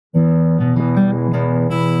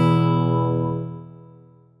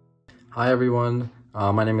Hi everyone,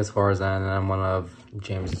 my name is Farzan and I'm one of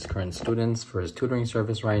James's current students for his tutoring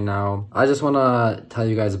service right now. I just want to tell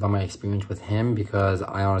you guys about my experience with him because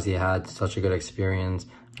I honestly had such a good experience.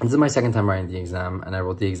 This is my second time writing the exam and I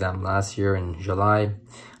wrote the exam last year in July.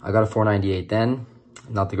 I got a 498 then,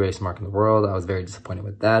 not the greatest mark in the world. I was very disappointed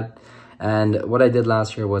with that. And what I did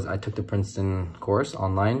last year was I took the Princeton course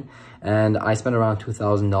online and I spent around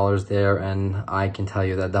 $2,000 there, and I can tell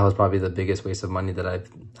you that that was probably the biggest waste of money that I've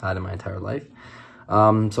had in my entire life.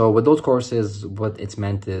 So with those courses, what it's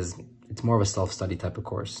meant is it's more of a self-study type of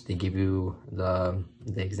course. They give you the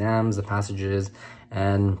exams, the passages,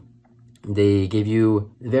 and they give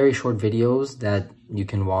you very short videos that you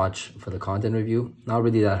can watch for the content review. Not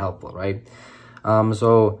really that helpful, right?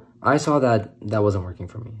 So I saw that that wasn't working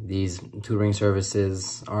for me. These tutoring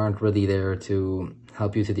services aren't really there to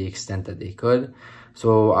help you to the extent that they could.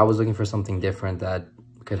 So I was looking for something different that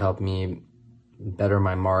could help me better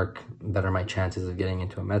my mark, better my chances of getting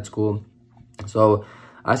into a med school. So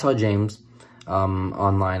I saw James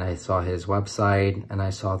online. I saw his website and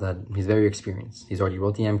I saw that he's very experienced. He's already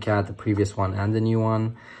wrote the MCAT, the previous one and the new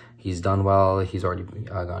one. He's done well. He's already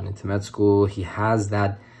gone into med school. He has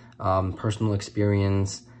that personal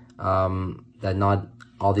experience that not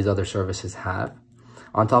all these other services have.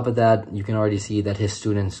 On top of that, you can already see that his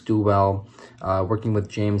students do well. Working with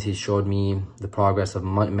James, he showed me the progress of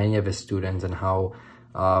many of his students and how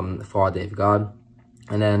far they've got.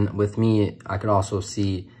 And then with me, I could also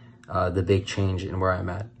see the big change in where I'm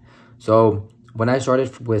at. So when I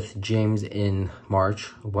started with James in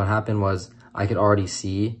March, what happened was I could already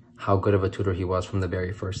see how good of a tutor he was from the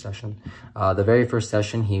very first session. The very first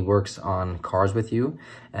session, he works on cards with you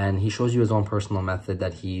and he shows you his own personal method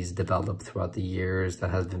that he's developed throughout the years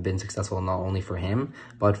that has been successful not only for him,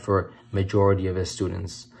 but for majority of his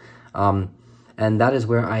students. And that is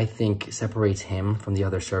where I think separates him from the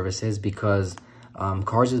other services, because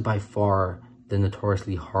cards is by far the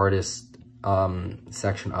notoriously hardest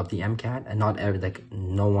section of the MCAT, and not every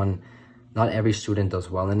student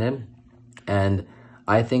does well in it. And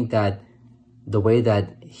I think that the way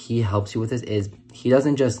that he helps you with this is he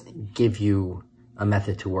doesn't just give you a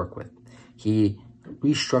method to work with. He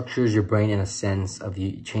restructures your brain in a sense of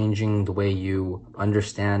you changing the way you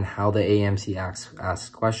understand how the AMC asks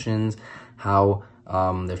questions, how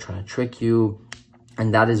they're trying to trick you.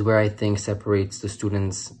 And that is where I think separates the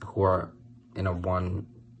students who are in a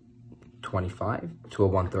 125 to a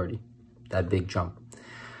 130, that big jump.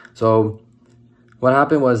 So what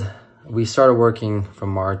happened was, we started working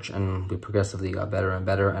from March and we progressively got better and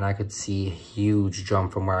better, and I could see a huge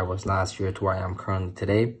jump from where I was last year to where I am currently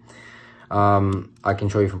today. I can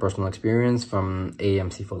show you from personal experience from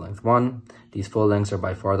AMC Full Length 1. These full lengths are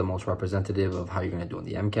by far the most representative of how you're going to do in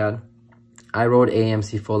the MCAT. I wrote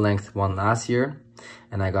AMC Full Length 1 last year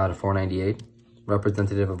and I got a 498,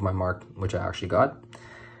 representative of my mark, which I actually got.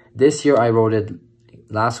 This year I wrote it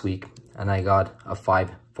last week and I got a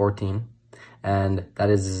 514. And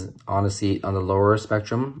that is honestly on the lower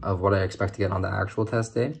spectrum of what I expect to get on the actual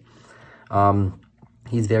test day.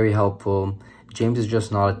 He's very helpful. James is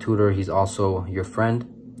just not a tutor. He's also your friend.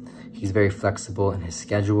 He's very flexible in his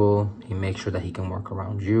schedule. He makes sure that he can work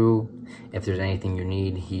around you. If there's anything you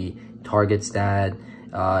need, he targets that.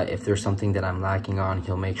 If there's something that I'm lacking on,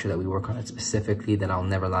 he'll make sure that we work on it specifically, that I'll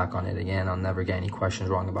never lack on it again. I'll never get any questions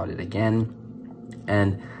wrong about it again.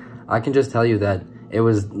 And I can just tell you that it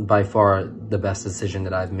was by far the best decision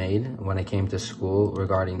that I've made when it came to school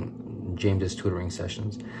regarding James's tutoring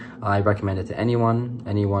sessions. I recommend it to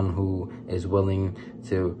anyone who is willing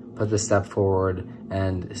to put the step forward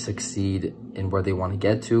and succeed in where they want to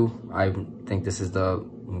get to. I think this is the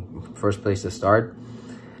first place to start.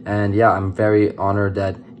 And yeah, I'm very honored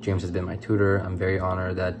that James has been my tutor. I'm very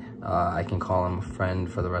honored that I can call him a friend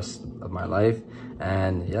for the rest of my life.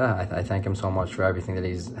 And yeah, I thank him so much for everything that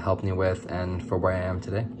he's helped me with and for where I am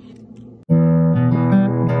today.